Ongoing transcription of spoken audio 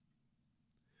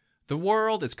The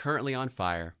world is currently on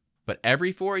fire, but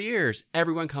every 4 years,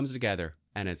 everyone comes together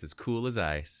and is as cool as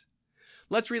ice.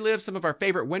 Let's relive some of our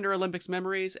favorite Winter Olympics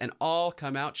memories and all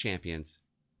come out champions.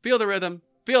 Feel the rhythm,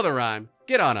 feel the rhyme,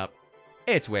 get on up.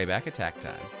 It's Way Back Attack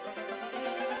time.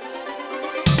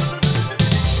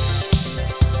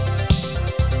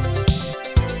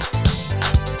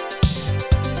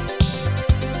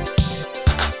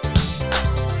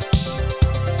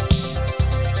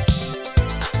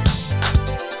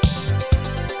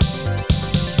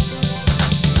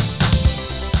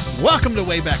 Welcome to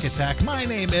Way Back Attack. My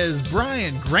name is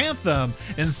Brian Grantham,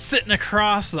 and sitting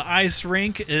across the ice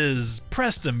rink is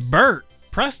Preston Burt.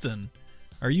 Preston,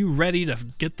 are you ready to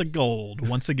get the gold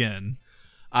once again?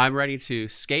 I'm ready to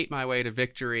skate my way to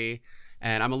victory,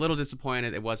 and I'm a little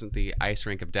disappointed it wasn't the ice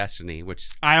rink of destiny,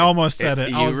 which I almost said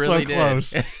it. I was really so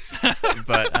close.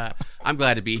 But I'm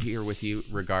glad to be here with you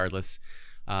regardless.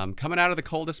 Coming out of the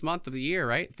coldest month of the year,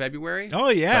 right? February? Oh,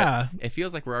 yeah. But it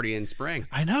feels like we're already in spring.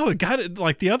 I know. It got it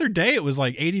like the other day. It was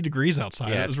like 80 degrees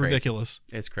outside. Yeah, it was crazy. ridiculous.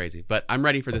 It's crazy. But I'm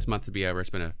ready for this month to be over. It's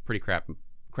been a pretty crap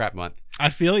month. I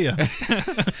feel you.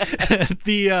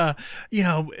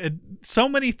 So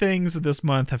many things this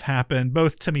month have happened,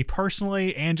 both to me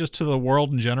personally and just to the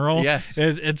world in general. Yes.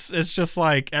 It's just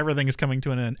like everything is coming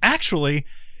to an end. Actually,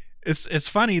 it's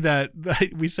funny that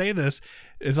we say this.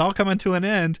 It's all coming to an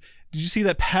end. Did you see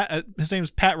that his name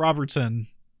is Pat Robertson,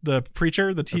 the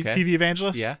preacher, the TV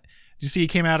evangelist? Yeah. Did you see he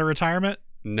came out of retirement?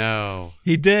 No.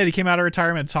 He did. He came out of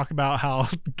retirement to talk about how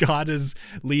God is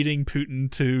leading Putin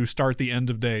to start the end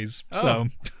of days. Oh.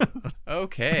 So,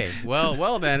 okay.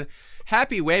 Well then.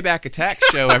 Happy Way Back Attack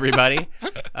show, everybody.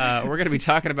 We're going to be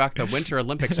talking about the Winter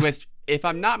Olympics, which, if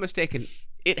I'm not mistaken,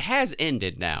 it has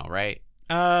ended now, right?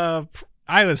 I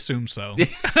would assume so.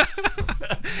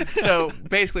 So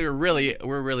basically, we're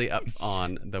really up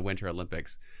on the Winter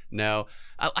Olympics. No,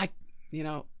 I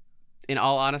in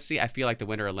all honesty, I feel like the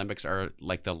Winter Olympics are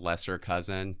like the lesser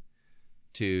cousin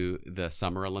to the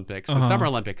Summer Olympics. The Summer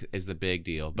Olympic is the big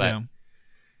deal, but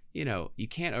you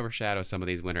can't overshadow some of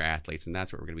these winter athletes, and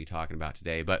that's what we're going to be talking about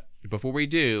today. But before we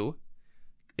do,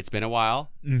 it's been a while.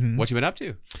 Mm-hmm. What you been up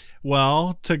to?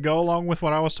 Well, to go along with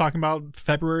what I was talking about,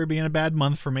 February being a bad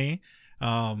month for me.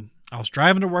 I was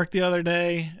driving to work the other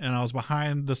day, and I was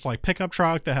behind this like pickup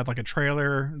truck that had like a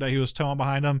trailer that he was towing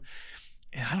behind him.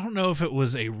 And I don't know if it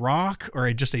was a rock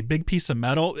or just a big piece of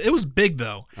metal. It was big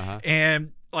though.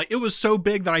 And like it was so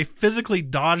big that I physically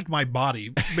dodged my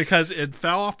body because it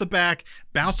fell off the back,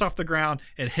 bounced off the ground,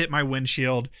 and hit my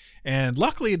windshield. And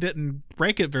luckily it didn't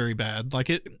break it very bad. Like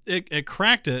it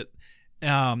cracked it.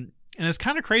 And it's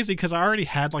kind of crazy because I already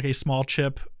had like a small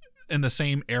chip in the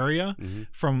same area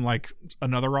from like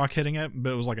another rock hitting it,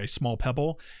 but it was like a small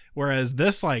pebble. Whereas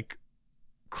this like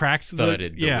cracked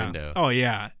thudded the window. Oh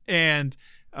yeah. And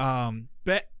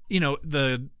but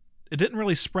it didn't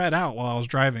really spread out while I was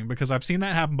driving, because I've seen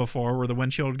that happen before where the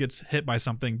windshield gets hit by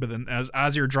something, but then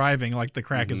as you're driving, like the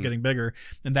crack is getting bigger,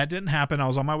 and that didn't happen. I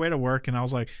was on my way to work and I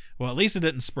was like, well, at least it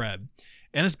didn't spread.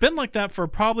 And it's been like that for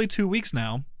probably 2 weeks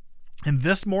now. And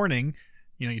this morning,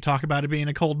 you talk about it being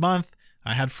a cold month,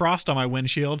 I had frost on my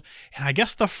windshield, and I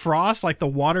guess the frost, like the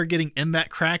water getting in that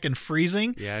crack and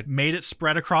freezing, made it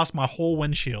spread across my whole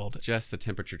windshield. Just the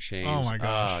temperature change. Oh my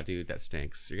gosh. Oh, dude, that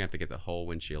stinks. You're going to have to get the whole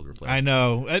windshield replaced. I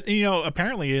know.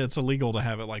 Apparently it's illegal to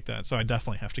have it like that, so I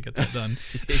definitely have to get that done.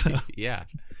 Yeah.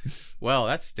 Well,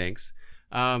 that stinks.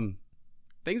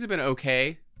 Things have been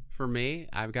okay for me.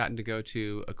 I've gotten to go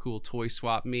to a cool toy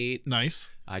swap meet. Nice.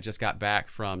 I just got back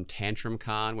from Tantrum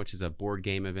Con, which is a board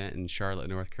game event in Charlotte,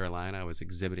 North Carolina. I was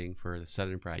exhibiting for the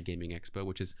Southern Pride Gaming Expo,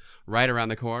 which is right around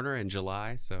the corner in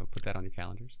July, so put that on your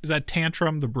calendars. Is that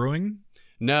Tantrum the brewing?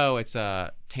 No, it's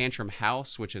a Tantrum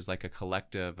House, which is like a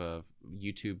collective of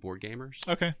YouTube board gamers.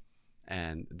 Okay.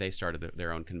 And they started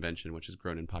their own convention, which has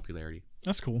grown in popularity.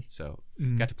 That's cool. So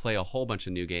got to play a whole bunch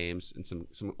of new games and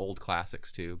some old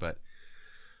classics too, but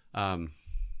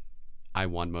I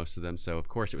won most of them, so of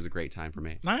course it was a great time for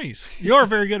me. Nice. You're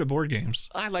very good at board games.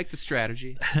 I like the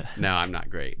strategy. No, I'm not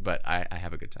great, but I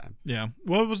have a good time. Yeah.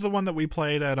 What was the one that we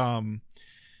played at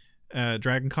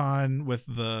Dragon Con with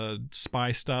the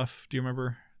spy stuff? Do you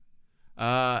remember?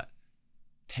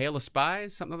 Tale of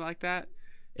Spies, something like that.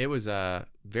 It was a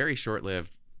very short-lived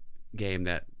game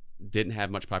that didn't have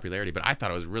much popularity, but I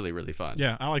thought it was really, really fun.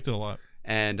 Yeah, I liked it a lot.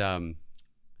 And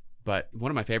but one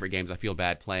of my favorite games I feel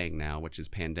bad playing now, which is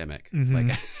Pandemic. Mm-hmm.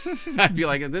 Like I feel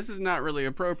like this is not really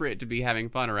appropriate to be having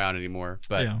fun around anymore.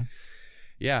 But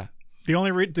yeah. The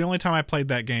only time I played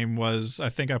that game was, I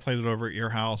think I played it over at your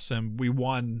house, and we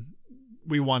won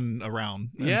we won a round.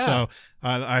 And Yeah. so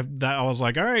I was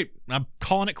like, all right, I'm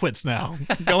calling it quits now.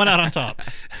 Going out on top.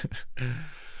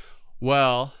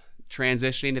 Well,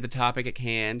 transitioning to the topic at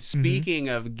hand, speaking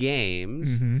of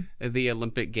games, the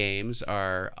Olympic Games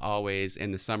are always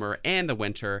in the summer and the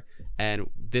winter. And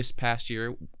this past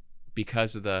year,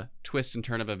 because of the twist and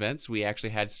turn of events, we actually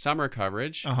had summer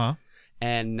coverage.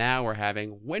 And now we're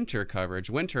having winter coverage.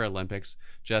 Winter Olympics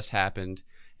just happened.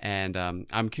 And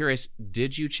I'm curious,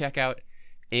 did you check out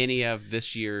any of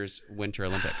this year's Winter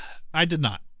Olympics? I did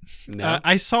not. No?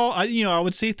 I saw, I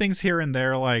would see things here and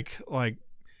there, like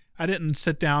I didn't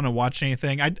sit down and watch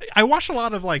anything. I watched a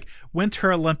lot of like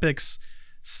Winter Olympics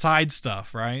side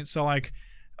stuff, right? So like,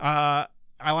 I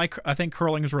think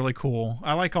curling is really cool.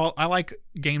 I like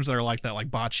games that are like that, like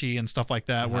bocce and stuff like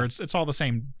that, where it's all the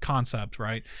same concept,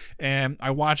 right? And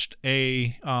I watched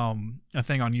a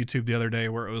thing on YouTube the other day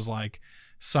where it was like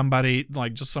somebody,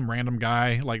 like just some random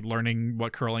guy, like learning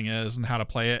what curling is and how to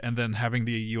play it, and then having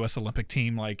the U.S. Olympic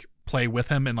team like play with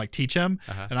him and like teach him.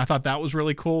 And I thought that was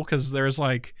really cool because there's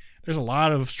a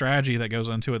lot of strategy that goes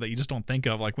into it that you just don't think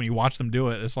of. Like when you watch them do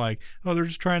it, it's like, oh, they're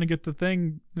just trying to get the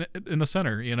thing in the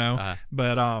center, you know.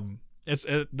 But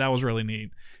that was really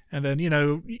neat. And then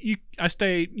I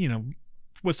stay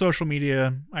with social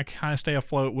media, I kind of stay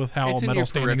afloat with how medal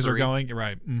standings are going.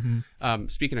 Right.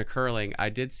 Speaking of curling, I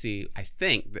did see, I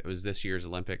think that was this year's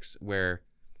Olympics, where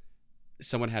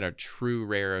someone had a true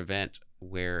rare event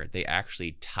where they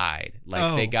actually tied.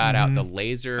 Like they got out the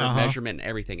laser measurement and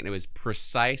everything, and it was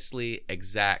precisely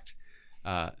exact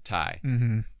tie.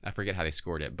 I forget how they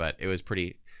scored it, but it was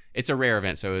it's a rare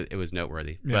event, so it was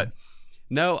noteworthy. Yeah. But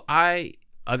no, I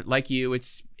like you,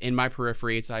 it's in my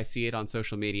periphery. I see it on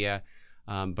social media.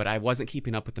 But I wasn't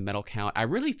keeping up with the medal count. I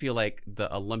really feel like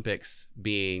the Olympics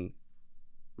being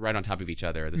right on top of each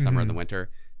other, the summer and the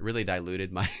winter, really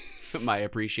diluted my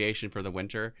appreciation for the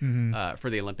winter, for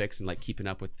the Olympics, and like keeping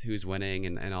up with who's winning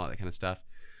and all that kind of stuff.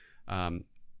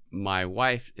 My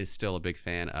wife is still a big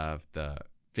fan of the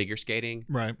figure skating.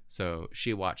 Right. So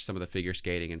she watched some of the figure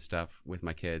skating and stuff with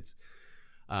my kids.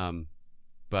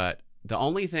 But the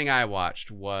only thing I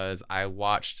watched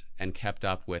and kept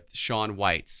up with Shaun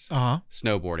White's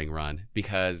snowboarding run,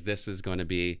 because this is going to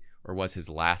be, or was, his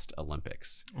last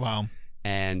Olympics. Wow.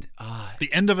 And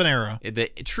the end of an era. The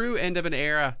true end of an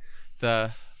era.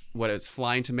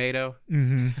 Flying tomato.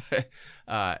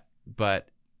 But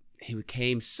he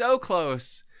came so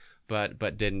close,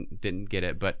 but didn't get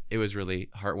it. But it was really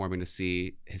heartwarming to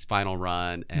see his final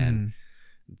run, and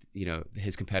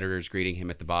his competitors greeting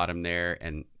him at the bottom there,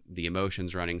 and the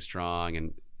emotions running strong,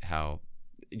 and how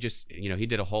just he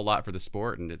did a whole lot for the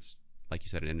sport, and it's like you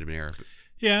said, an end of an era.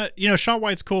 Yeah, Shaun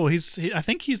White's cool. I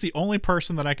think he's the only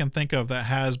person that I can think of that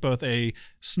has both a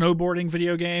snowboarding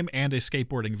video game and a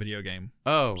skateboarding video game.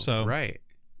 Oh, so right.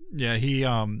 Yeah, he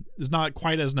is not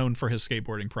quite as known for his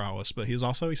skateboarding prowess, but he's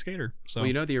also a skater. So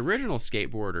the original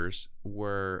skateboarders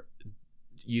were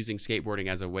using skateboarding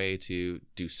as a way to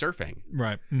do surfing.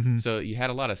 Right. So you had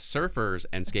a lot of surfers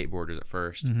and skateboarders at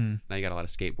first. Now you got a lot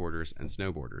of skateboarders and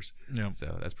snowboarders. Yeah.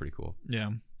 So that's pretty cool. Yeah.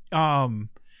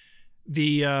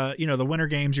 The Winter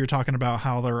Games, you're talking about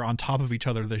how they're on top of each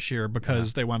other this year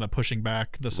because they wound up pushing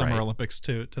back the Summer Olympics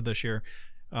to this year.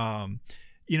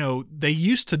 They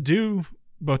used to do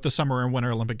both the Summer and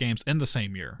Winter Olympic Games in the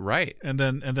same year. Right. And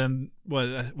then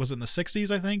what was it, in the 60s,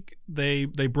 I think? They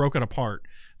broke it apart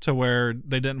to where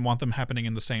they didn't want them happening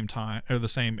in the same time or the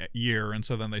same year, and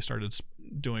so then they started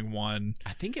doing one.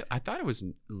 I thought it was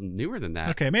newer than that.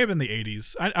 Okay, maybe in the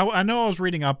 80s. I know I was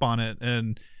reading up on it,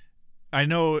 and I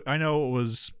know it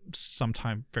was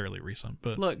sometime fairly recent.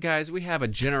 But look, guys, we have a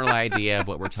general idea of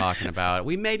what we're talking about.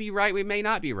 We may be right, we may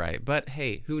not be right, but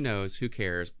hey, who knows? Who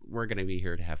cares? We're going to be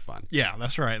here to have fun. Yeah,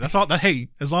 that's right. That's all. Hey,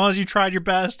 as long as you tried your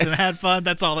best and had fun,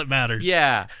 that's all that matters.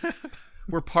 Yeah.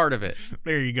 We're part of it.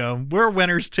 There you go. We're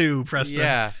winners too, Preston.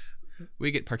 Yeah.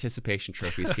 We get participation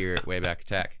trophies here at Wayback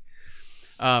Tech.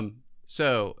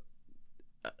 So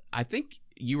I think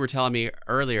you were telling me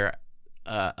earlier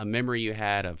a memory you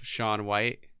had of Shaun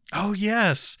White. Oh,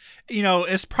 yes.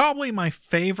 It's probably my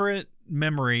favorite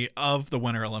memory of the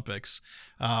Winter Olympics.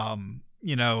 Shaun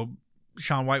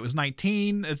White was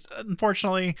 19.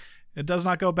 Unfortunately, it does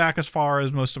not go back as far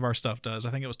as most of our stuff does.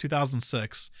 I think it was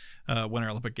 2006 Winter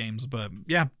Olympic Games. But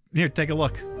yeah, here, take a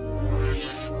look.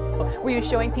 Were you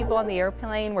showing people on the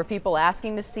airplane? Were people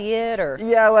asking to see it, or?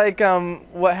 Yeah,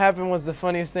 what happened was, the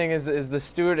funniest thing is the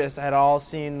stewardess had all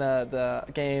seen the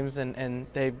games, and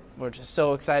they were just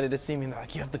so excited to see me. And they're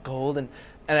like, "You have the gold," and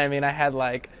I mean, I had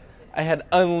I had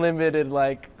unlimited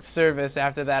like service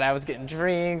after that. I was getting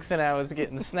drinks and I was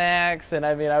getting snacks, and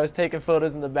I mean I was taking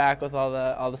photos in the back with all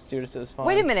the students. It was fun.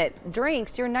 Wait a minute,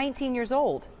 drinks? You're 19 years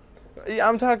old. Yeah,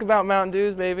 I'm talking about Mountain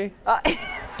Dews, baby. All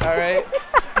right.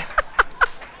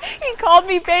 He called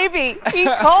me baby. He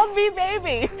called me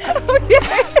baby.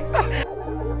 Okay.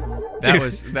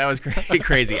 That was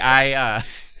crazy. I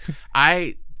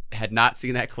had not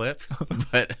seen that clip,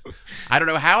 but I don't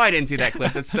know how I didn't see that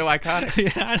clip. That's so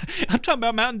iconic. Yeah, I'm talking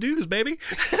about Mountain Dews, baby.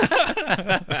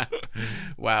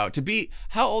 Wow.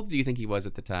 How old do you think he was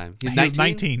at the time? He was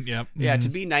 19. Yep. Yeah, to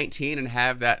be 19 and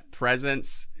have that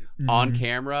presence on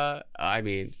camera, I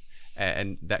mean,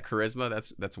 and that charisma,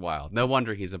 that's wild. No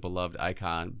wonder he's a beloved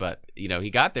icon, but he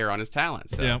got there on his talent.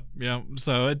 So. Yeah.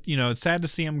 So it's sad to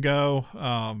see him go.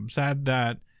 Sad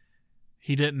that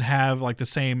he didn't have like the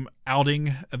same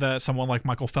outing that someone like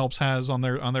Michael Phelps has on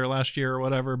their last year or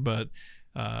whatever. But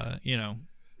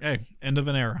hey, end of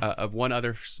an era. Of one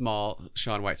other small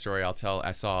Shaun White story I'll tell.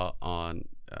 I saw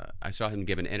him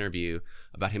give an interview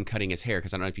about him cutting his hair,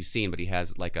 because I don't know if you've seen, but he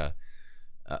has like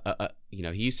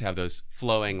he used to have those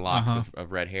flowing locks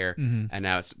of red hair, and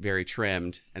now it's very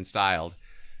trimmed and styled.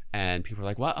 And people are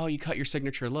like, "Well, you cut your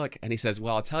signature look." And he says,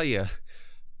 "Well, I'll tell you,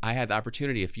 I had the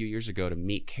opportunity a few years ago to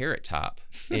meet Carrot Top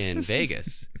in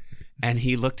Vegas." And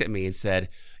he looked at me and said,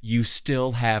 "You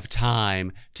still have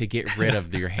time to get rid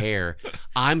of your hair.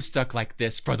 I'm stuck like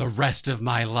this for the rest of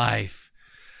my life."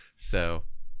 So,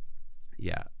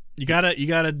 yeah. You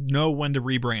gotta know when to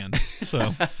rebrand.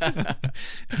 So,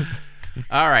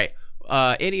 all right.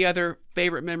 Any other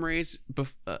favorite memories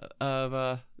of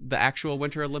the actual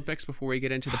Winter Olympics before we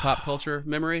get into the pop culture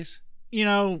memories?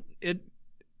 Nothing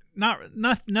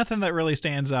that really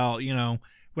stands out.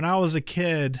 When I was a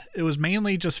kid, it was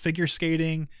mainly just figure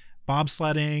skating,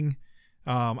 bobsledding.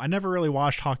 I never really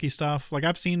watched hockey stuff.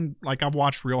 I've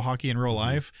watched real hockey in real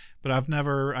life, but I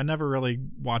never really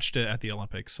watched it at the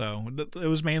Olympics. So it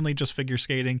was mainly just figure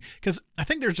skating, because I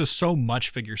think there's just so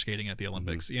much figure skating at the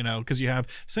Olympics, because you have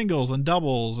singles and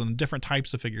doubles and different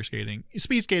types of figure skating.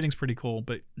 Speed skating's pretty cool,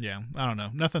 but yeah, I don't know.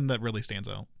 Nothing that really stands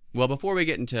out. Well, before we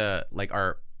get into like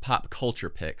our pop culture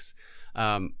picks,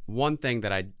 one thing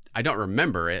that I don't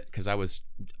remember it because I was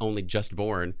only just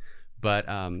born, but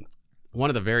one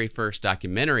of the very first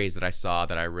documentaries that I saw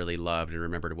that I really loved and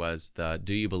remembered was the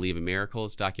Do You Believe in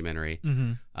Miracles documentary.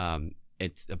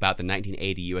 It's about the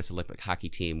 1980 U.S. Olympic hockey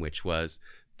team, which was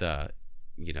the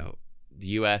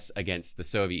U.S. against the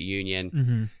Soviet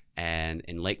Union and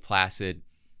in Lake Placid,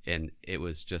 and it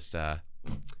was just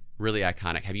really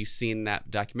iconic. Have you seen that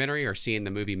documentary or seen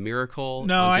the movie Miracle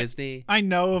on Disney? I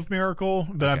know of Miracle,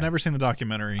 but I've never seen the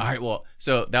documentary. All right, well,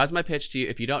 so that was my pitch to you.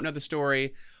 If you don't know the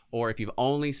story, or if you've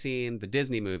only seen the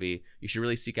Disney movie, you should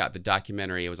really seek out the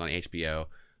documentary. It was on HBO,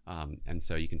 and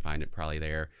so you can find it probably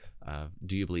there.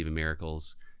 Do You Believe in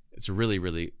Miracles? It's a really,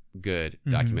 really good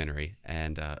documentary,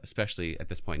 and especially at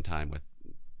this point in time with,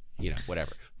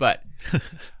 whatever. But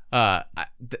I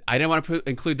didn't want to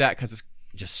include that because it's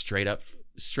just straight up,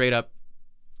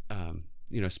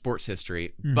 sports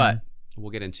history. But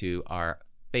we'll get into our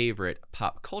favorite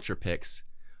pop culture picks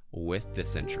with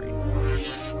this entry.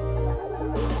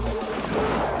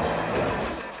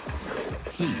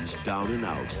 He's down and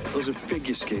out. Those are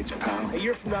figure skates, pal. A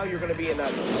year from now, you're going to be in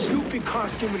a Snoopy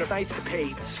costume and a nice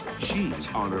capades. She's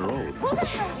on her own. Who the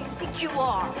hell do you think you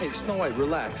are? Hey, Snow White,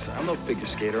 relax. I'm no figure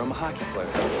skater. I'm a hockey player.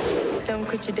 Don't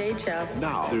quit your day job.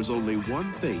 Now, there's only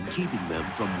one thing keeping them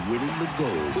from winning the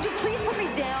gold. Would you please put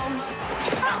me down?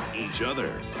 Each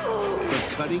other. The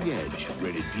Cutting Edge,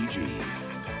 rated PG.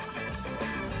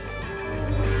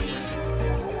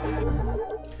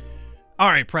 All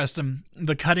right, Preston,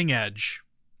 The Cutting Edge.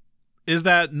 Is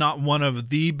that not one of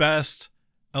the best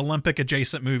Olympic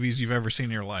adjacent movies you've ever seen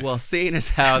in your life? Well, seeing as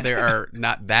how there are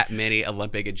not that many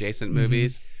Olympic adjacent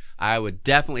movies, I would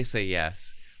definitely say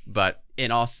yes. But in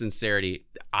all sincerity,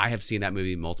 I have seen that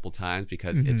movie multiple times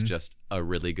because it's just a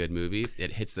really good movie.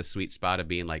 It hits the sweet spot of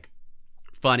being like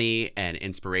funny and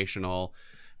inspirational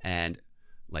and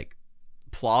like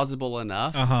plausible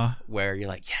enough where you're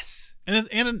like, yes.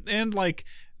 And like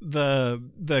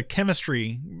the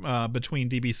chemistry between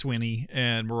DB Sweeney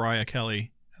and Moira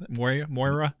Kelly,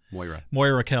 Moira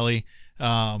Kelly,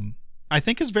 I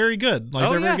think is very good. Like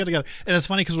they're very good together. And it's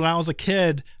funny because when I was a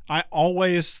kid, I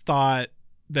always thought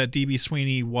that DB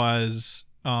Sweeney was,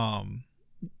 what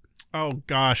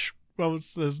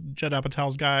was this Judd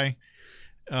Apatow's guy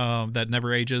that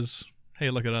never ages?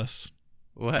 Hey, look at us.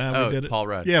 What? We did it. Paul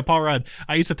Rudd. Yeah, Paul Rudd.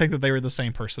 I used to think that they were the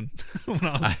same person. When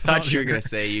I thought you were going to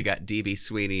say you got DB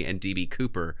Sweeney and DB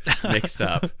Cooper mixed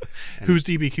up. And Who's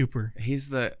DB Cooper?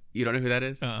 you don't know who that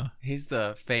is? Uh-uh. He's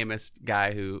the famous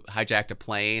guy who hijacked a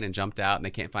plane and jumped out and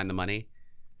they can't find the money.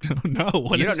 No,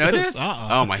 what You is don't know this? Uh-uh.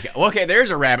 Oh my God. Well, okay,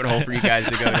 there's a rabbit hole for you guys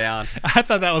to go down. I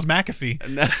thought that was McAfee.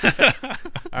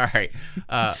 All right.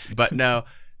 But no,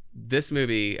 this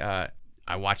movie,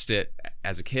 I watched it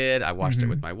as a kid. I watched it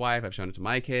with my wife. I've shown it to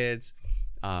my kids.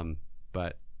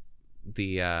 But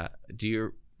how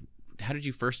did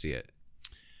you first see it?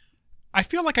 I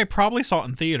feel like I probably saw it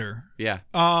in theater. Yeah.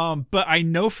 But I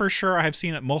know for sure I have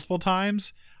seen it multiple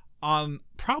times on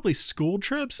probably school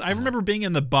trips. I remember being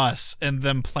in the bus and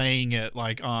them playing it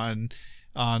like on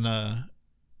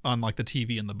like the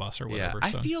TV in the bus or whatever.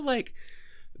 Yeah. So. I feel like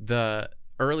the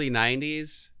early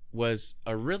 90s was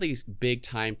a really big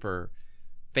time for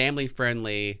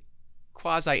family-friendly,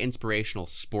 quasi-inspirational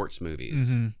sports movies.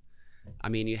 Mm-hmm. I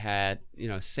mean, you had,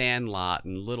 Sandlot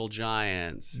and Little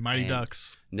Giants. Mighty and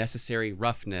Ducks. Necessary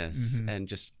Roughness and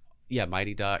just,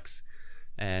 Mighty Ducks.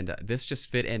 And this just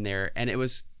fit in there. And it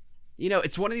was,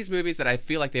 it's one of these movies that I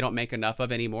feel like they don't make enough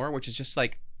of anymore, which is just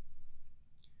like,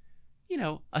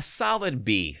 a solid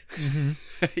B. Mm-hmm.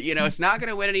 It's not going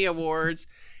to win any awards.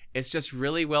 It's just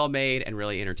really well made and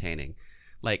really entertaining.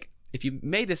 Like, if you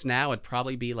made this now, it'd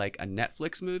probably be like a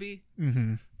Netflix movie.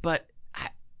 Mm-hmm. But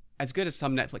as good as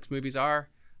some Netflix movies are,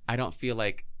 I don't feel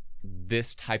like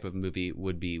this type of movie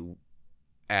would be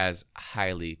as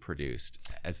highly produced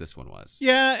as this one was.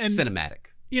 Yeah, and cinematic.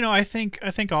 I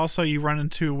think also you run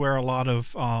into where a lot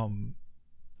of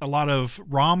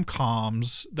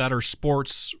rom-coms that are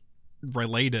sports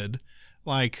related,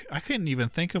 like I couldn't even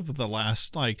think of the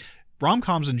last, like,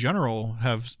 rom-coms in general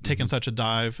have taken such a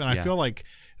dive, and I feel like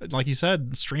you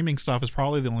said, streaming stuff is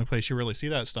probably the only place you really see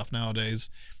that stuff nowadays.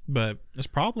 But it's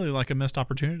probably like a missed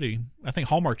opportunity. I think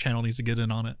Hallmark Channel needs to get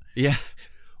in on it. Yeah.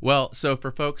 Well, so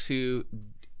for folks who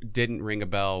didn't ring a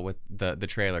bell with the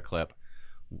trailer clip,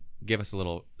 give us a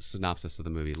little synopsis of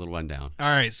the movie, a little rundown.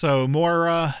 All right. So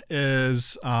Moira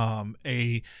is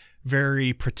a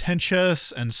very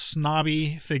pretentious and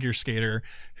snobby figure skater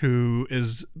who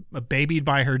is babied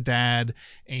by her dad,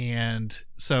 and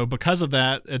so because of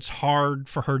that it's hard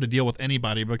for her to deal with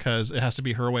anybody because it has to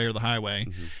be her way or the highway.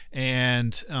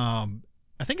 And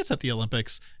I think it's at the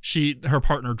Olympics, her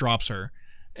partner drops her,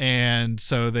 and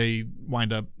so they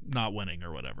wind up not winning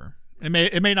or whatever. It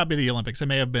may not be the Olympics. It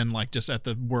may have been like just at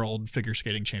the World Figure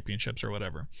Skating Championships or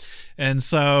whatever. And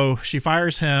so she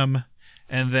fires him,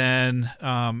 and then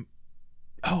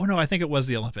oh no, I think it was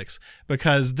the Olympics,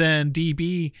 because then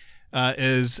DB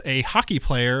is a hockey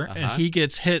player, and he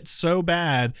gets hit so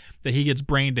bad that he gets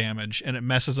brain damage, and it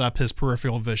messes up his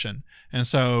peripheral vision, and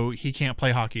so he can't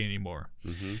play hockey anymore.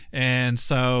 And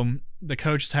so the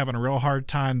coach is having a real hard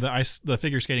time. The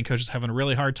figure skating coach is having a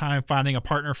really hard time finding a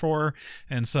partner for her.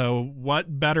 And so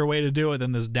what better way to do it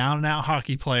than this down and out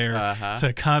hockey player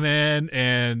to come in,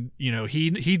 and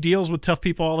he deals with tough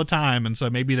people all the time, and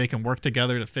so maybe they can work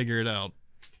together to figure it out.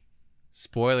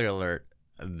 Spoiler alert,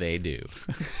 they do.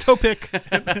 Toe pick.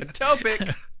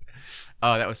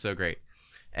 Oh, that was so great.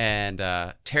 And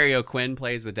Terry O'Quinn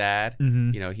plays the dad.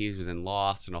 He was in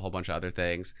Lost and a whole bunch of other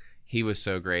things. He was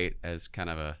so great as kind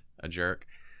of a jerk.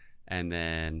 And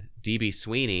then DB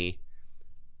Sweeney,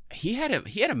 he had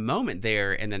a moment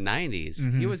there in the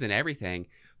 90s. He was in everything,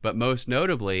 but most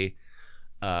notably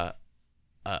a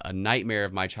nightmare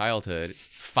of my childhood,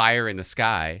 Fire in the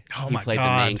Sky. Oh, he my played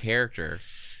God. the main character.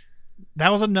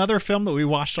 That was another film that we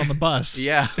watched on the bus.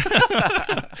 Yeah.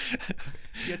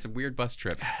 He had some weird bus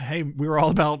trips. Hey, we were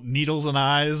all about needles and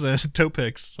eyes and toe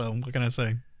picks, so what can I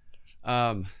say?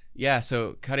 Yeah,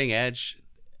 so Cutting Edge,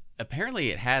 apparently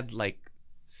it had like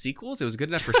sequels. It was good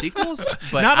enough for sequels,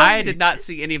 but I did not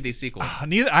see any of these sequels.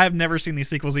 I have never seen these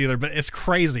sequels either, but it's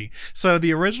crazy. So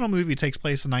the original movie takes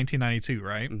place in 1992,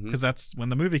 right? Because that's when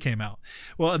the movie came out.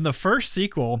 Well, in the first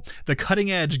sequel, The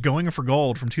Cutting Edge Going for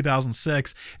Gold from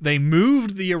 2006, they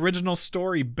moved the original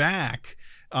story back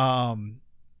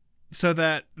so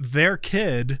that their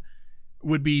kid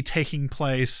would be taking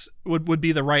place, would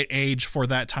be the right age for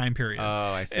that time period.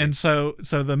 Oh, I see. And so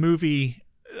the movie,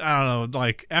 I don't know,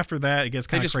 like after that it gets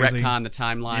kind of crazy. They just retcon the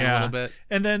timeline a little bit.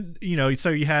 And then, so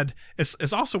you had,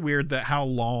 it's also weird that how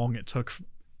long it took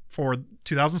for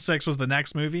 2006 was the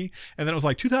next movie, and then it was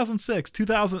like 2006,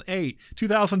 2008,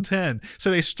 2010. So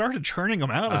they started churning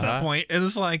them out at that point, and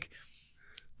it's like,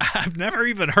 I've never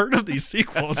even heard of these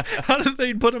sequels. How did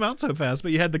they put them out so fast?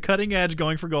 But you had The Cutting Edge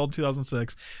Going for Gold in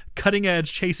 2006, Cutting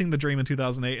Edge Chasing the Dream in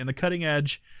 2008, and The Cutting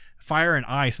Edge Fire and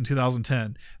Ice in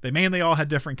 2010. They mainly all had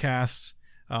different casts.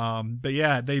 But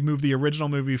yeah, they moved the original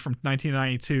movie from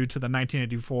 1992 to the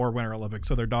 1984 Winter Olympics,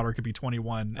 so their daughter could be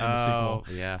 21 in the sequel.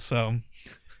 Yeah. So,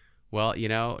 Well,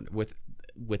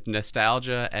 with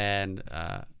nostalgia and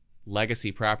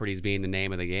legacy properties being the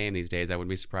name of the game these days, I wouldn't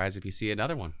be surprised if you see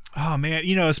another one. oh man,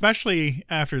 especially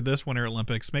after this Winter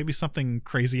Olympics, maybe something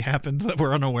crazy happened that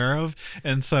we're unaware of,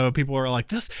 and so people are like,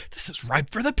 "This is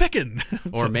ripe for the picking."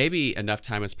 Or maybe enough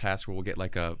time has passed where we'll get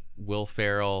like a Will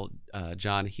Ferrell,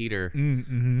 John Heater,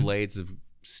 Blades of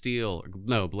Steel.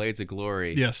 No, Blades of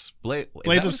Glory. Yes,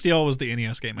 Blades of Steel was the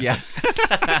NES game. Yeah.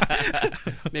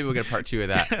 Maybe we'll get a part 2 of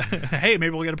that. Hey,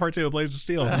 maybe we'll get a part 2 of Blades of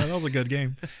Steel. That was a good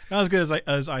game. Not as good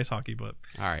as ice hockey, but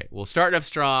All right. We'll start off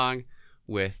strong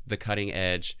with The Cutting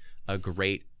Edge, a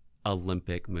great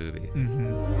Olympic movie.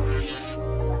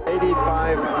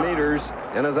 85 meters,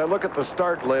 and as I look at the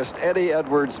start list, Eddie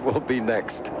Edwards will be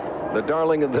next. The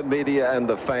darling of the media and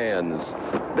the fans.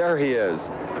 There he is.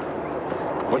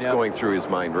 What's going through his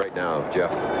mind right now,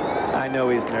 Jeff? I know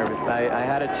he's nervous. I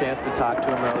had a chance to talk to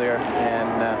him earlier,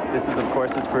 and this is, of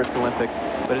course, his first Olympics.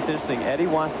 But it's interesting. Eddie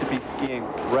wants to be skiing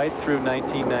right through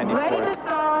 1994.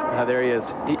 There he is.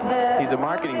 He's a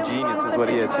marketing genius is what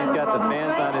he is. He's got the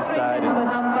fans on his side. And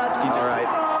All right.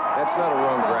 That's not a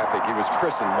wrong graphic. He was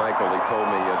christened Michael, he told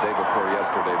me a day before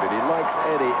yesterday, but he likes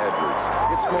Eddie Edwards.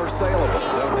 It's more saleable,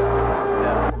 no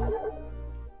doubt. Yeah.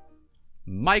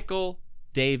 Michael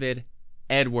David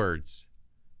Edwards,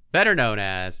 better known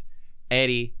as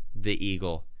Eddie the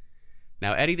Eagle.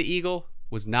 Now, Eddie the Eagle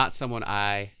was not someone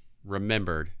I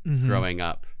remembered growing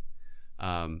up,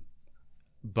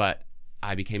 but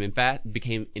I became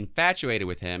infatuated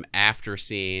with him after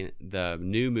seeing the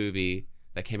new movie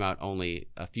that came out only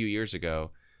a few years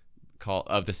ago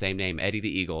of the same name, Eddie the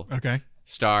Eagle. Okay.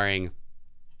 Starring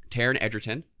Taron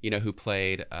Egerton, who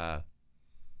played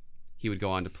he would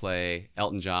go on to play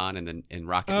Elton John in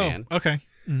Rocket Man. Okay.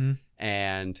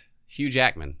 And Hugh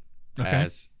Jackman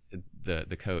as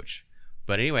the coach.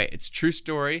 But anyway, it's a true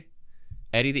story.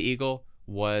 Eddie the Eagle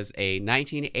was a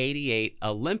 1988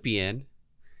 Olympian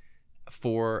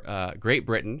for Great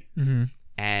Britain,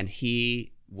 and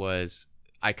he was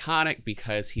iconic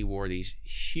because he wore these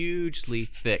hugely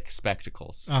thick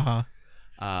spectacles.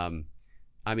 I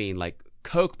mean, like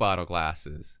Coke bottle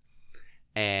glasses,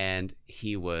 and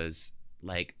he was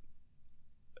like,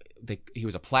 he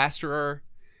was a plasterer,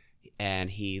 and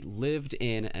he lived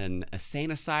in an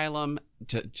insane asylum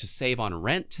to save on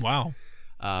rent. Wow.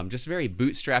 Just a very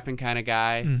bootstrapping kind of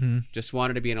guy. Just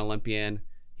wanted to be an Olympian.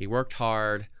 He worked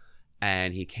hard,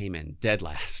 and he came in dead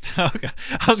last. Okay.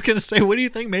 I was going to say, what do you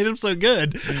think made him so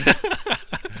good?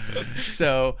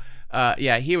 So,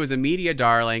 he was a media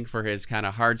darling for his kind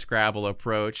of hard scrabble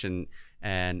approach and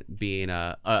being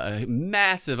a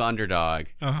massive underdog.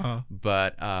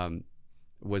 But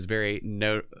was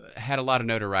had a lot of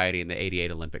notoriety in the '88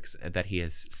 Olympics that he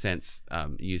has since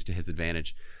used to his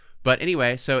advantage. But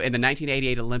anyway, so in the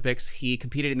 1988 Olympics, he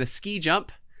competed in the ski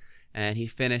jump, and he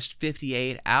finished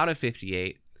 58 out of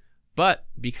 58. But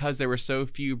because there were so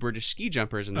few British ski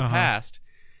jumpers in the past,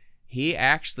 he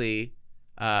actually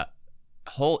was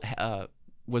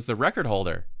the record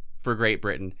holder for Great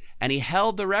Britain, and he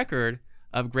held the record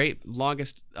of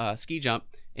longest ski jump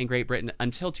in Great Britain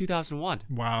until 2001.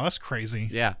 Wow, that's crazy.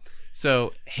 Yeah.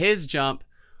 So his jump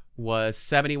was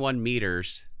 71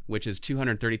 meters, which is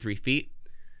 233 feet.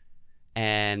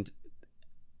 And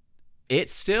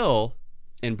it's still,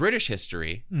 in British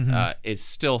history, is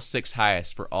still sixth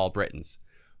highest for all Britons.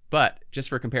 But just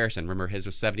for comparison, remember his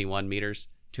was 71 meters,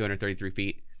 233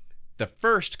 feet. The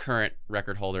first current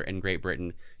record holder in Great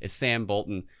Britain is Sam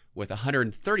Bolton with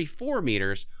 134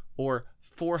 meters or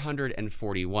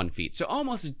 441 feet. So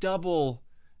almost double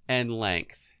in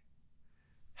length.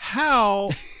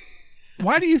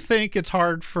 Why do you think it's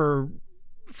hard for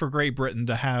Great Britain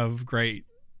to have great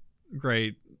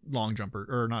long jumper,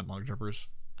 or not long jumpers?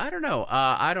 I don't know.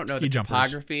 I don't know Ski the jumpers.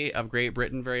 topography of Great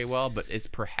Britain very well, but it's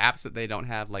perhaps that they don't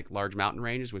have like large mountain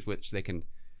ranges with which they can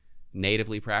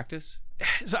natively practice.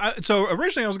 So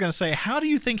originally I was going to say, how do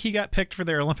you think he got picked for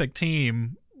their Olympic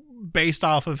team based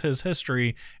off of his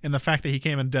history and the fact that he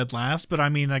came in dead last? But I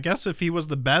mean, I guess if he was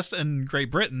the best in Great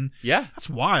Britain, that's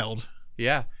wild.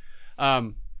 Yeah.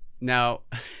 Now,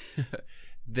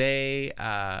 they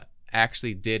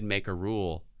actually did make a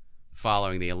rule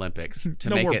following the Olympics to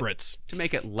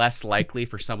make it less likely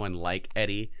for someone like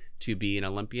Eddie to be an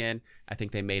Olympian. I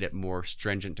think they made it more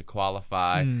stringent to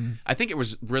qualify. I think it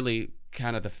was really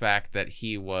kind of the fact that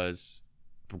he was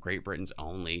Great Britain's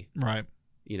only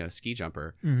ski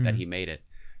jumper that he made it.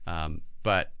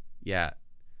 But yeah,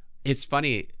 it's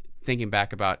funny thinking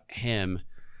back about him.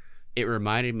 It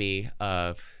reminded me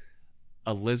of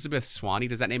Elizabeth Swanee.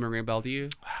 Does that name ring a bell to you?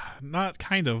 Not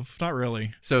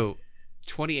really. So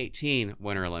 2018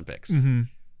 Winter Olympics,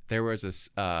 there was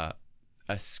a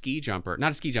ski jumper,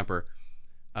 not a ski jumper,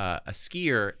 a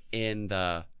skier in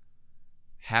the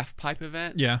half pipe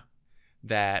event. Yeah.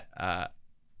 That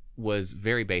was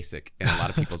very basic in a lot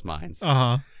of people's minds.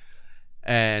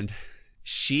 And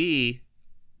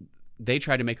they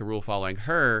tried to make a rule following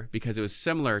her because it was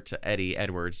similar to Eddie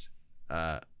Edwards,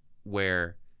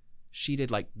 where she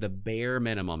did like the bare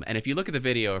minimum. And if you look at the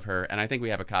video of her, and I think we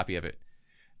have a copy of it,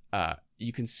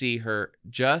 you can see her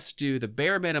just do the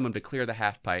bare minimum to clear the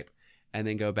half pipe and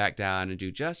then go back down and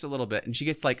do just a little bit. And she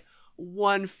gets like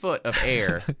 1 foot of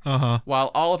air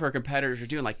while all of her competitors are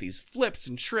doing like these flips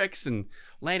and tricks and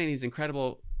landing these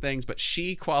incredible things. But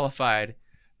she qualified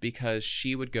because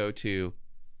she would go to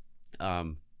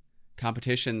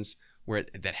competitions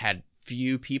that had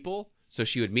few people. So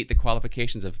she would meet the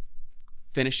qualifications of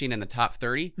finishing in the top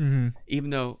 30, even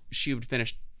though she would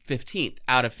finish 15th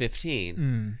out of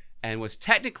 15 and was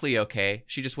technically okay.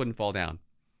 She just wouldn't fall down.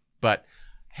 But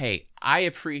hey, I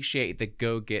appreciate the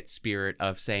go-get spirit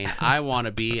of saying, I want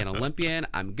to be an Olympian.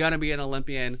 I'm going to be an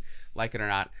Olympian. Like it or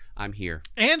not, I'm here.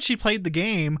 And she played the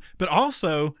game, but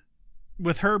also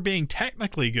with her being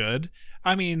technically good,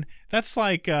 I mean, that's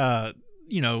like, a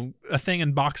thing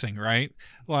in boxing, right?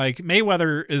 Like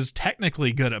Mayweather is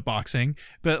technically good at boxing,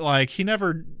 but like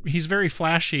he's very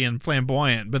flashy and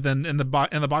flamboyant, but then in the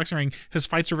boxing ring, his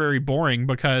fights are very boring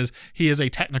because he is a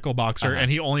technical boxer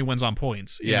and he only wins on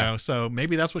points, you know? So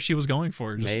maybe that's what she was going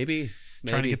for. Just maybe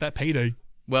trying to get that payday.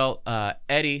 Well,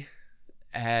 Eddie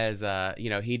has,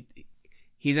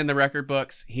 he's in the record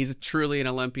books. He's truly an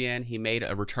Olympian. He made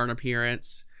a return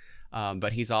appearance,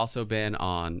 but he's also been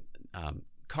on,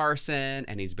 Carson,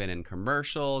 and he's been in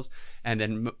commercials, and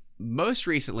then most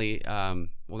recently, well,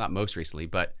 not most recently,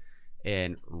 but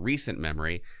in recent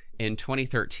memory, in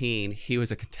 2013, he was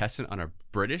a contestant on a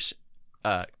British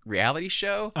reality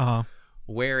show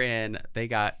wherein they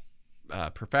got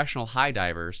professional high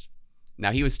divers.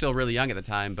 Now, he was still really young at the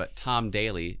time, but Tom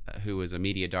Daley, who was a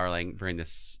media darling during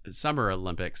this Summer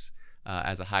Olympics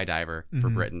as a high diver for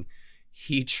Britain,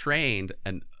 he trained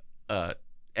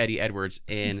Eddie Edwards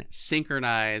in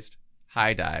synchronized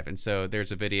high dive. And so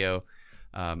there's a video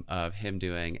of him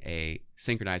doing a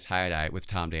synchronized high dive with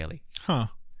Tom Daley.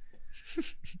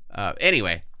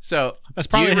 Anyway, so that's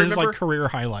probably his like career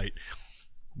highlight.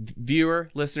 Viewer,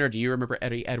 listener, do you remember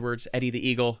Eddie Edwards, Eddie the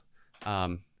Eagle?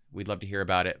 We'd love to hear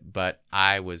about it, but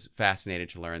I was fascinated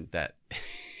to learn that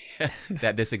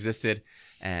that this existed.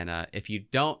 And if you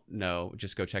don't know,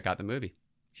 just go check out the movie.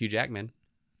 Hugh Jackman,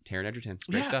 Taron Egerton.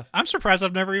 Great stuff. I'm surprised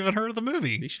I've never even heard of the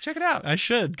movie. You should check it out. I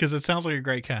should, because it sounds like a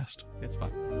great cast. It's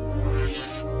fun.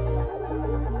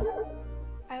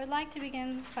 I would like to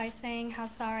begin by saying how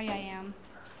sorry I am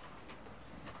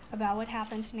about what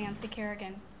happened to Nancy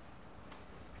Kerrigan.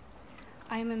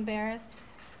 I am embarrassed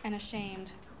and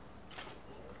ashamed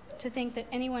to think that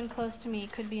anyone close to me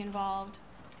could be involved.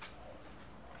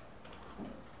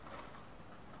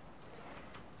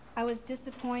 I was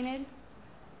disappointed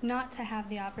not to have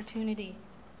the opportunity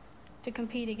to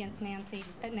compete against Nancy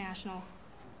at nationals.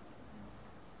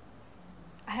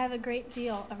 I have a great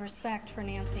deal of respect for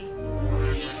Nancy.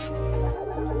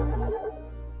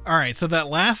 All right, so that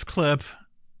last clip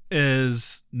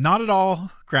is not at all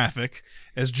graphic.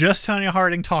 It's just Tonya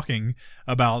Harding talking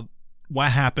about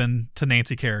what happened to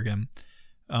Nancy Kerrigan.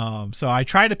 So I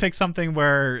tried to pick something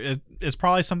where it is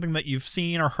probably something that you've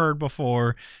seen or heard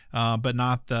before, but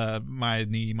not the my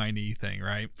knee thing,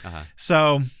 right?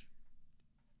 So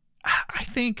I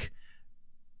think,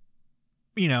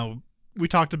 we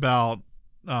talked about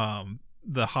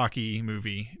the hockey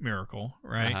movie Miracle,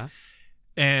 right?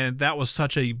 And that was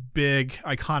such a big,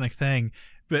 iconic thing.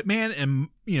 But man, and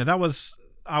I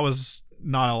was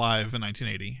not alive in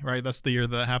 1980, right? That's the year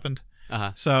that happened.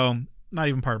 So not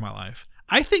even part of my life.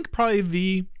 I think probably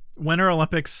the Winter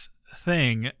Olympics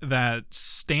thing that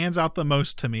stands out the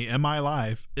most to me in my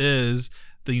life is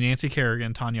the Nancy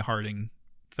Kerrigan, Tonya Harding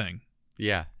thing.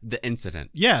 Yeah, the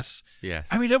incident. Yes.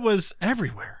 I mean, it was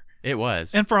everywhere. It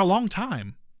was. And for a long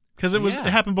time. Because it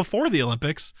happened before the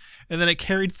Olympics, and then it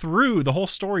carried through, the whole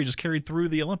story just carried through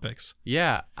the Olympics.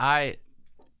 Yeah, I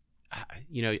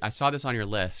saw this on your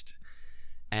list,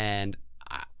 and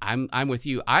I'm with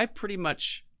you. I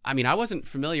wasn't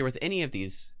familiar with any of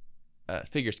these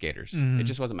figure skaters. It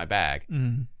just wasn't my bag.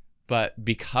 But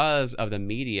because of the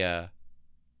media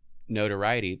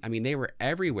notoriety, I mean, they were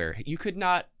everywhere. You could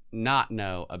not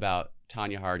know about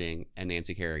Tonya Harding and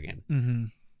Nancy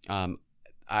Kerrigan.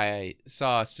 I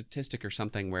saw a statistic or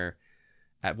something where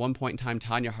at one point in time,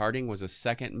 Tanya Harding was the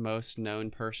second most known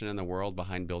person in the world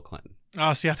behind Bill Clinton.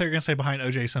 Oh, see, I thought you were going to say behind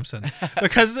O.J. Simpson.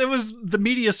 Because it was the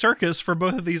media circus for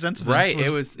both of these incidents. Right. It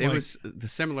was the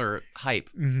similar hype.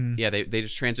 Mm-hmm. Yeah, they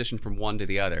just transitioned from one to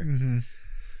the other. Mm-hmm.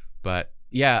 But,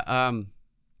 yeah,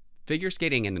 figure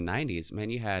skating in the 90s, man,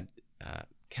 you had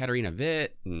Katarina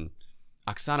Witt and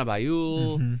Oksana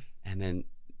Bayul, Mm-hmm. and then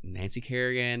Nancy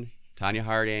Kerrigan, Tanya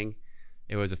Harding.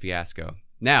 It was a fiasco.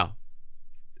 Now,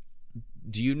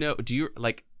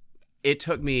 it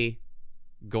took me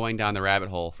going down the rabbit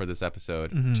hole for this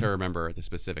episode Mm-hmm. to remember the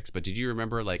specifics, but did you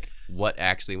remember like what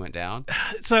actually went down?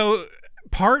 So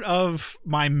part of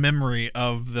my memory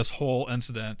of this whole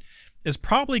incident is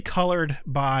probably colored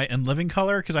by In Living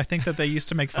Color, because I think that they used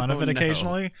to make fun of it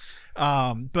occasionally.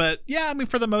 But yeah, I mean,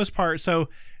 for the most part. So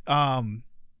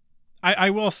I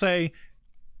will say,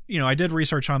 I did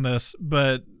research on this,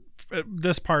 but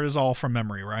this part is all from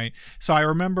memory, right? So I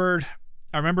remembered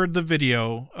the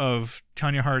video of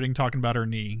Tanya Harding talking about her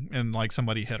knee and like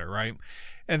somebody hit her, right?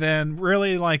 And then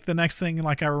really like the next thing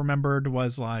like I remembered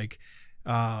was like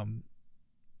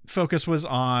focus was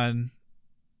on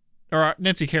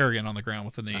Nancy Kerrigan on the ground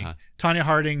with the knee. Uh-huh. Tanya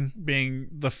Harding being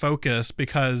the focus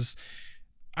because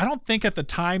I don't think at the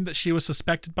time that she was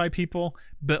suspected by people,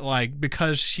 but like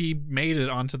because she made it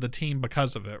onto the team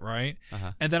because of it, right?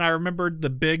 Uh-huh. And then I remembered the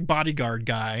big bodyguard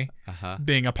guy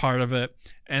being a part of it,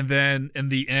 and then in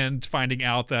the end finding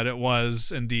out that it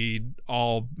was indeed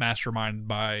all masterminded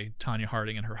by Tanya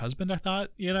Harding and her husband. I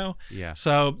thought, Yeah.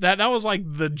 So that was like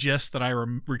the gist that I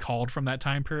recalled from that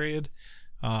time period.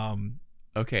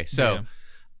 Okay, so yeah.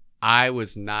 I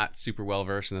was not super well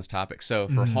versed in this topic. So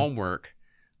for homework,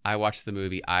 I watched the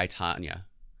movie I, Tonya,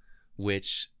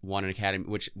 which won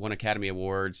Academy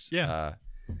Awards. Yeah.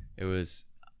 It was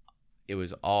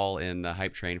all in the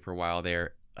hype train for a while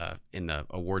there, in the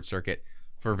award circuit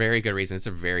for a very good reason. It's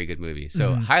a very good movie.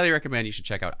 So highly recommend you should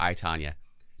check out I, Tonya.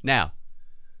 Now,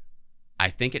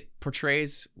 I think it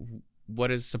portrays what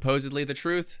is supposedly the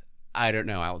truth. I don't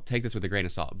know. I'll take this with a grain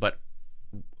of salt. But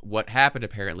what happened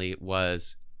apparently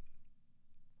was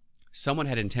someone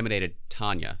had intimidated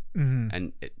Tanya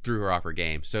and it threw her off her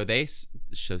game. So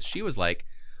she was like,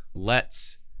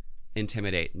 let's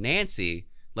intimidate Nancy.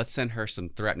 Let's send her some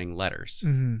threatening letters.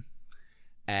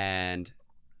 And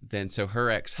then so her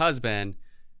ex-husband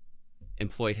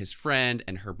employed his friend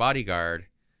and her bodyguard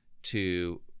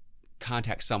to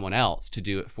contact someone else to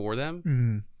do it for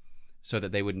them so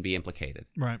that they wouldn't be implicated.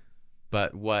 Right.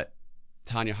 But what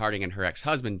Tanya Harding and her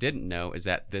ex-husband didn't know is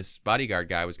that this bodyguard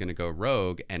guy was going to go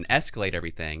rogue and escalate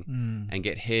everything and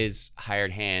get his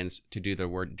hired hands to do the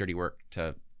dirty work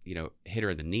to, hit her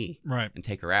in the knee and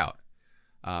take her out.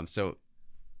 So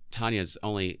Tanya's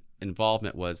only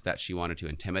involvement was that she wanted to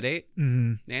intimidate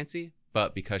Nancy,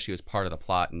 but because she was part of the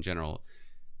plot in general,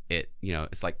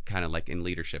 it's like kind of like in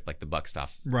leadership, like the buck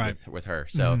stops with her.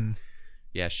 So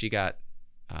yeah, she got,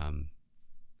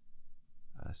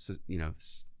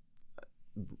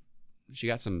 she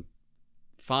got some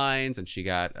fines and she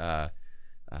got a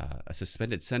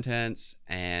suspended sentence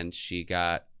and she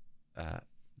got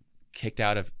kicked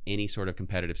out of any sort of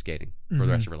competitive skating for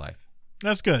the rest of her life.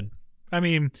 That's good. I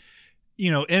mean,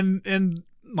 in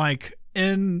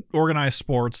organized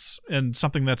sports and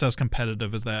something that's as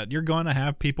competitive as that, you're going to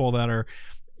have people that are,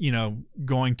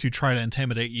 going to try to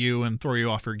intimidate you and throw you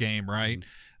off your game, right?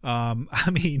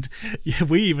 I mean,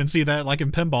 we even see that like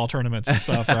in pinball tournaments and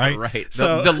stuff, right? Right.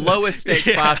 So, the lowest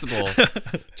stakes possible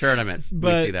tournaments.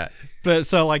 We see that. But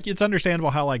so like it's understandable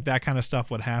how like that kind of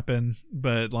stuff would happen.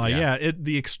 But like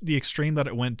the extreme that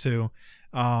it went to,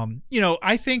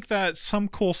 I think that some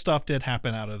cool stuff did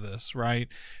happen out of this, right?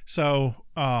 So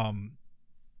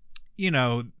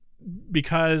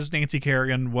because Nancy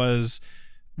Kerrigan was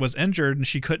injured and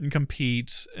she couldn't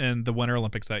compete in the Winter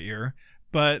Olympics that year.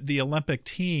 But the Olympic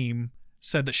team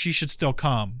said that she should still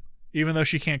come. Even though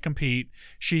she can't compete,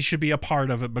 she should be a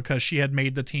part of it because she had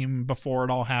made the team before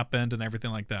it all happened and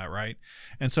everything like that, right?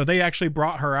 And so they actually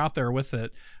brought her out there with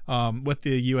it, with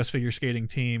the U.S. figure skating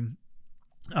team.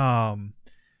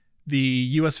 The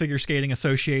U.S. Figure Skating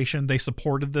Association, they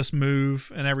supported this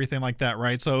move and everything like that,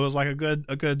 right? So it was like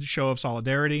a good show of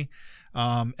solidarity.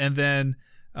 And then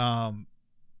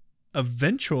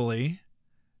eventually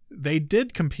they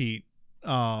did compete.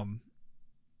 And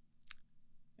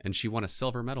she won a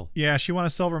silver medal. Yeah, she won a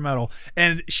silver medal.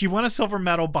 And she won a silver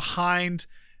medal behind,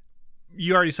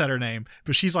 you already said her name,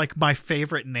 but she's like my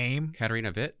favorite name.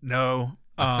 Katarina Witt? No.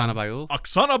 Oksana Bayul?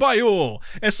 Oksana Bayul.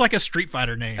 It's like a Street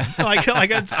Fighter name.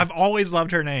 I've always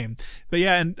loved her name. But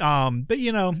yeah, and and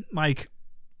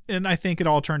I think it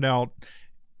all turned out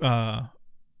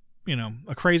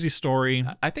a crazy story.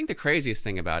 I think the craziest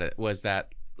thing about it was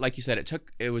that, like you said,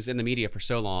 it was in the media for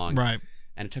so long, Right.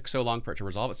 and it took so long for it to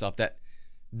resolve itself that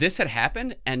this had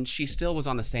happened, and she still was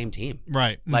on the same team.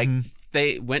 Right. Like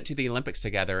they went to the Olympics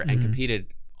together and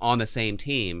competed on the same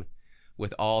team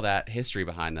with all that history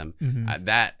behind them.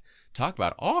 That talk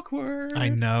about awkward. I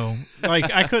know.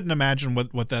 Like I couldn't imagine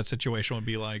what that situation would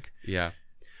be like. Yeah.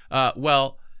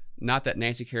 Well, not that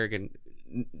Nancy Kerrigan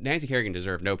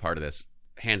deserved no part of this,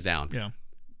 hands down. Yeah.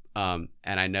 And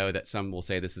I know that some will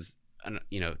say this is,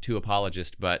 too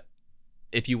apologist, but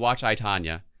if you watch I,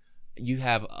 Tonya, you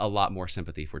have a lot more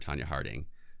sympathy for Tonya Harding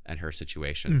and her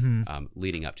situation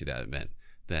leading up to that event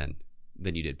than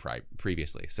you did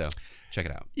previously. So check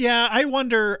it out. Yeah, I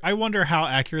wonder how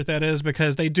accurate that is,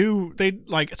 because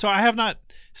so I have not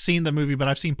seen the movie, but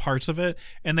I've seen parts of it,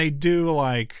 and they do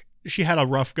like she had a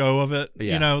rough go of it,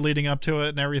 leading up to it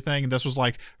and everything. And this was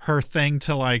like her thing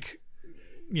to make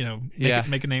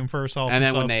a name for herself. And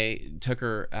then when they took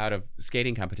her out of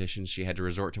skating competitions, she had to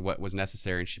resort to what was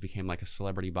necessary, and she became like a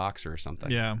celebrity boxer or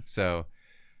something. Yeah. So,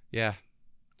 yeah.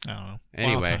 I don't know.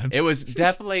 Anyway, it was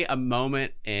definitely a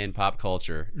moment in pop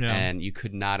culture, Yeah. and you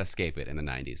could not escape it in the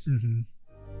 90s.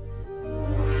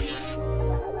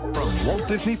 From Walt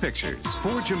Disney Pictures,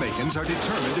 4 Jamaicans are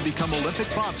determined to become Olympic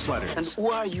bobsledders. And who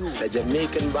are you? The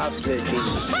Jamaican bobsled team.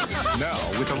 Now,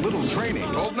 with a little training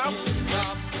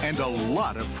and a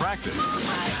lot of practice,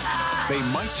 they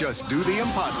might just do the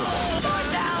impossible.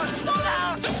 Slow down! Slow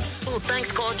down! Oh,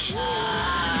 thanks, Coach.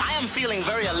 I am feeling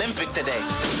very Olympic today.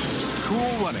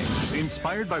 Cool Runnings,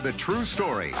 inspired by the true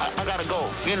story. I gotta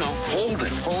go.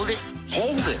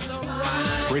 Hold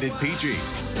it. Rated PG.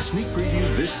 Sneak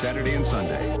preview this Saturday and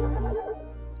Sunday.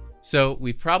 So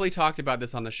we've probably talked about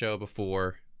this on the show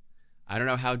before. I don't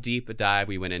know how deep a dive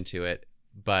we went into it,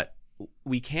 but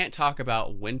we can't talk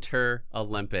about Winter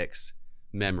Olympics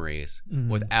memories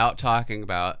without talking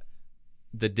about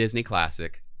the Disney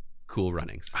classic, Cool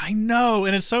Runnings. I know,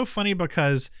 and it's so funny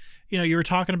because you were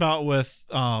talking about with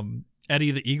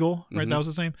Eddie the Eagle, right? That was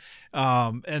his name.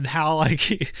 And how like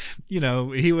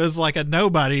he was like a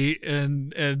nobody,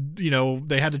 and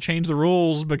they had to change the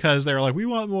rules because they were like, we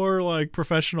want more like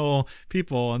professional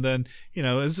people. And then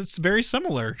it's very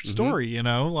similar story.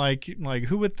 Like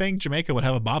who would think Jamaica would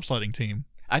have a bobsledding team?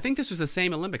 I think this was the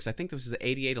same Olympics. I think this was the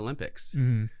 88 Olympics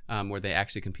where they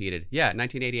actually competed. Yeah,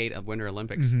 1988 Winter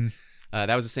Olympics.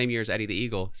 That was the same year as Eddie the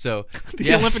Eagle. So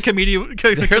the Olympic committee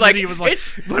was like,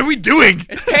 what are we doing?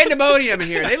 It's pandemonium in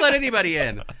here. They let anybody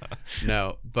in.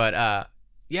 No, but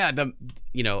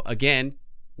again,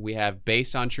 we have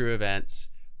based on true events,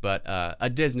 but a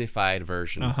Disney-fied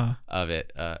version of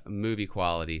it, movie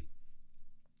quality.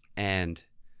 And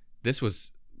this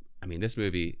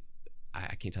movie,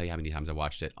 I can't tell you how many times I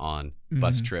watched it on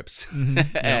bus trips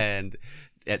and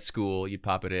at school. You'd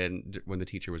pop it in when the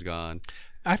teacher was gone.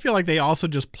 I feel like they also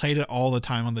just played it all the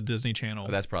time on the Disney Channel.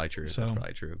 Oh, that's probably true. That's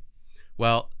probably true.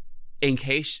 Well, in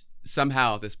case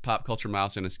somehow this pop culture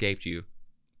milestone escaped you,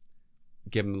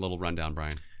 give them a little rundown,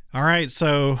 Brian. All right.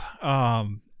 So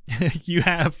you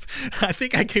have, I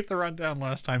think I gave the rundown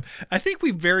last time. I think we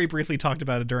very briefly talked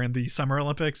about it during the Summer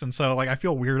Olympics. And so I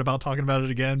feel weird about talking about it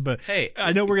again, but hey,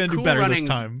 I know we're going to do better this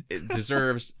time. It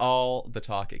deserves all the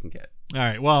talk it can get. All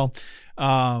right. Well,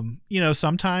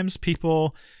 sometimes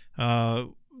people,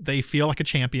 they feel like a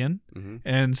champion,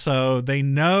 and so they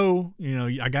know,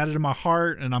 I got it in my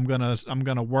heart, and I'm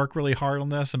gonna work really hard on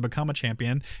this and become a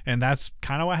champion. And that's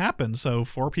kind of what happened. So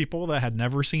 4 people that had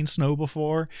never seen snow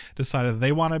before decided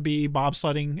they want to be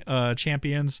bobsledding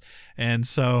champions, and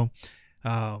so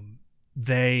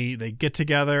they get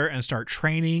together and start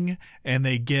training, and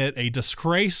they get a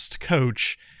disgraced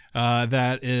coach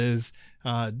that is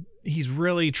he's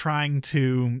really trying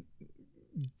to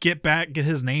get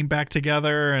his name back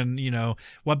together. And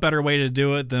what better way to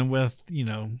do it than with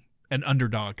an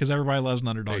underdog, because everybody loves an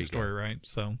underdog story, right?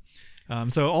 So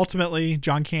ultimately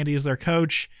John Candy is their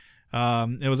coach.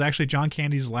 It was actually John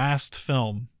Candy's last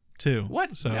film too.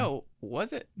 What? So, no,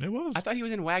 was it? It was. I thought he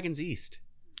was in Wagons East.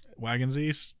 Wagons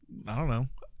East? I don't know.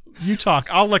 You talk.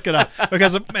 I'll look it up,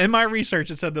 because in my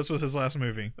research it said this was his last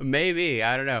movie. Maybe,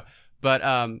 I don't know, but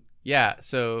yeah.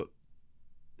 So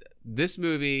this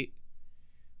movie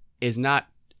is not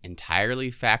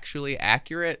entirely factually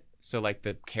accurate. So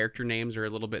the character names are a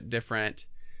little bit different.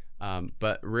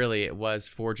 But really it was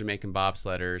 4 Jamaican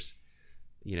bobsledders,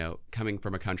 coming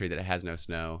from a country that has no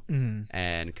snow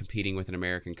and competing with an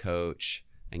American coach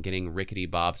and getting rickety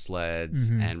bobsleds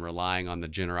and relying on the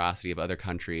generosity of other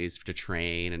countries to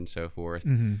train and so forth.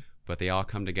 But they all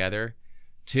come together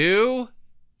to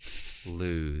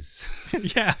lose.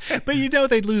 Yeah. But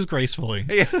they'd lose gracefully.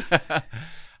 Yeah.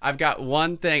 I've got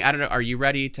one thing. I don't know. Are you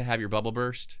ready to have your bubble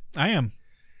burst? I am.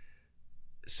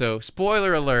 So,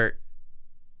 spoiler alert.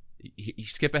 You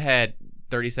skip ahead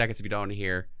 30 seconds if you don't want to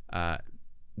hear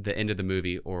the end of the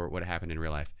movie or what happened in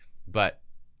real life. But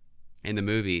in the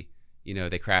movie,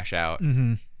 they crash out,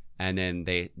 Mm-hmm. and then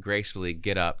they gracefully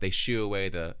get up. They shoo away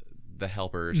the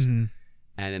helpers, Mm-hmm.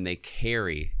 and then they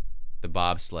carry the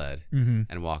bobsled Mm-hmm.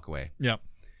 and walk away. Yep.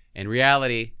 In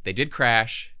reality, they did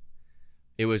crash.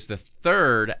 It was the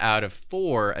third out of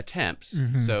 4 attempts,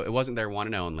 Mhm. so it wasn't their one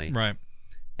and only. Right.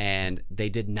 And they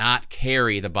did not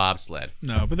carry the bobsled.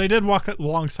 No, but they did walk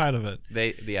alongside of it.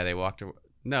 They walked.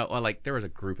 No, well, like there was a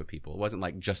group of people. It wasn't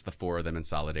like just the 4 of them in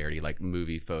solidarity, like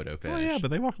movie photo finish. Oh yeah,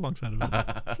 but they walked alongside of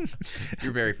it.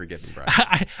 You're very forgiving, Brian.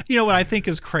 What I think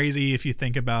is crazy if you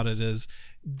think about it is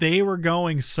they were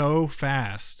going so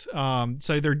fast.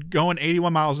 So they're going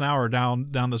 81 miles an hour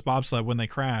down this bobsled when they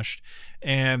crashed,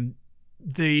 and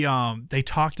they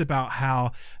talked about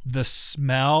how the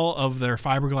smell of their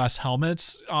fiberglass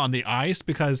helmets on the ice,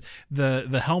 because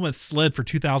the helmets slid for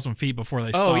 2,000 feet before they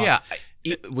stopped. Oh yeah.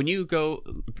 When you go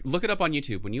look it up on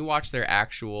YouTube, when you watch their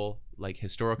actual like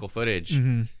historical footage,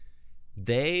 Mhm.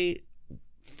 they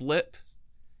flip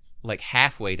like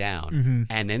halfway down, Mhm.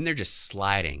 and then they're just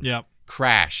sliding. Yep.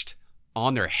 Crashed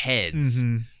on their heads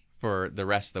Mhm. for the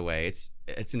rest of the way. It's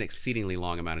an exceedingly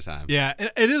long amount of time. Yeah,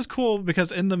 it is cool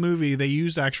because in the movie they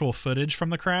use actual footage from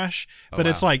the crash, Oh, but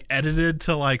it's wow. like edited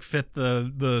to like fit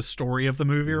the story of the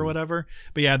movie or whatever.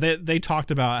 But yeah, they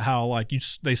talked about how like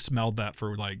they smelled that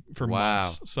for Wow.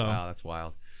 months. So wow, that's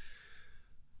wild.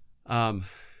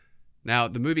 Now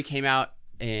the movie came out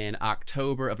in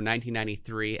October of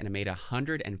 1993 and it made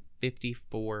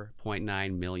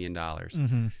 $154.9 million.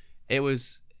 Mhm.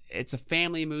 It's a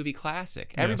family movie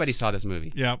classic. Everybody Yes. saw this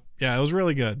movie. Yeah, it was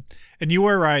really good. And you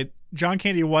were right. John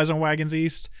Candy was on Wagons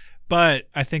East, but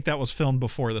I think that was filmed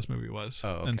before this movie was. Oh,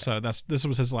 okay. And so this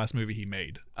was his last movie he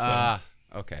made. So.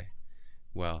 Okay.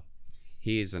 Well,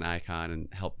 he's an icon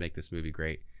and helped make this movie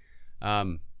great.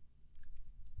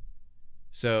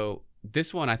 So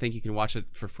this one, I think you can watch it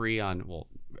for free on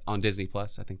Disney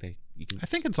Plus. I think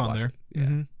it's on there. Yeah.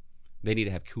 Mhm. They need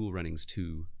to have Cool Runnings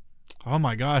too. Oh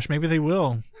my gosh, maybe they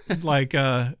will. Like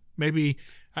maybe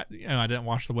I didn't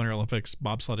watch the Winter Olympics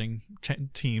bobsledding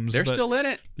teams. They're but still in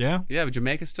it. Yeah. Yeah, but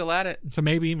Jamaica's still at it. So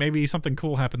maybe something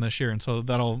cool happened this year, and so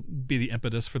that'll be the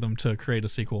impetus for them to create a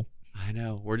sequel. I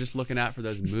know. We're just looking out for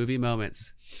those movie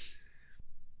moments.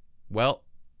 Well,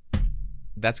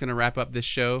 that's going to wrap up this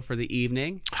show for the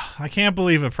evening. I can't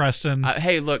believe it, Preston.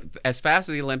 Hey, look, as fast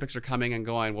as the Olympics are coming and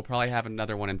going, we'll probably have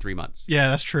another one in 3 months. Yeah,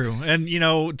 that's true. And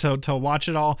to watch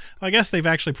it all, I guess they've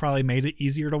actually probably made it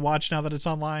easier to watch now that it's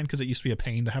online, because it used to be a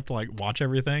pain to have to like watch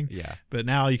everything. Yeah. But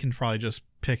now you can probably just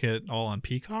pick it all on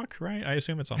Peacock, right? I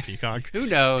assume it's on Peacock. Who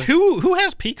knows? Who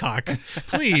has Peacock?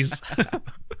 Please.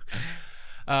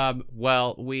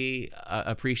 Well, we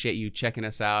appreciate you checking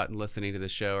us out and listening to the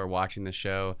show or watching the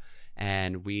show.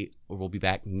 And we will be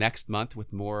back next month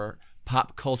with more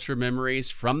pop culture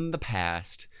memories from the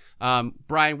past.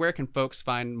 Brian, where can folks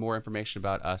find more information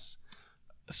about us?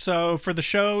 So for the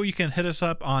show, you can hit us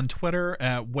up on Twitter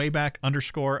at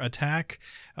wayback_attack.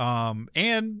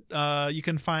 And you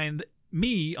can find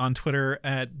me on Twitter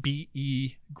at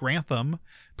BE Grantham.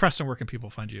 Preston, where can people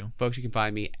find you? Folks, you can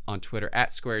find me on Twitter at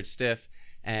SquaredStiff.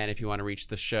 And if you want to reach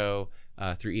the show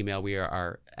through email, we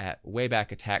are at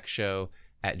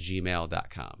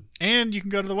waybackattackshow@gmail.com. And you can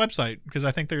go to the website, because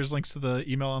I think there's links to the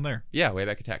email on there. Yeah,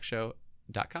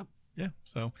 waybackattackshow.com. Yeah.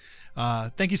 So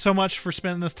thank you so much for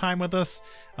spending this time with us.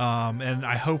 And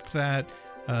I hope that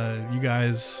you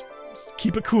guys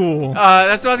keep it cool.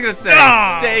 That's what I was going to say.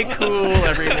 Stay cool,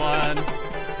 everyone.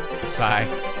 Bye.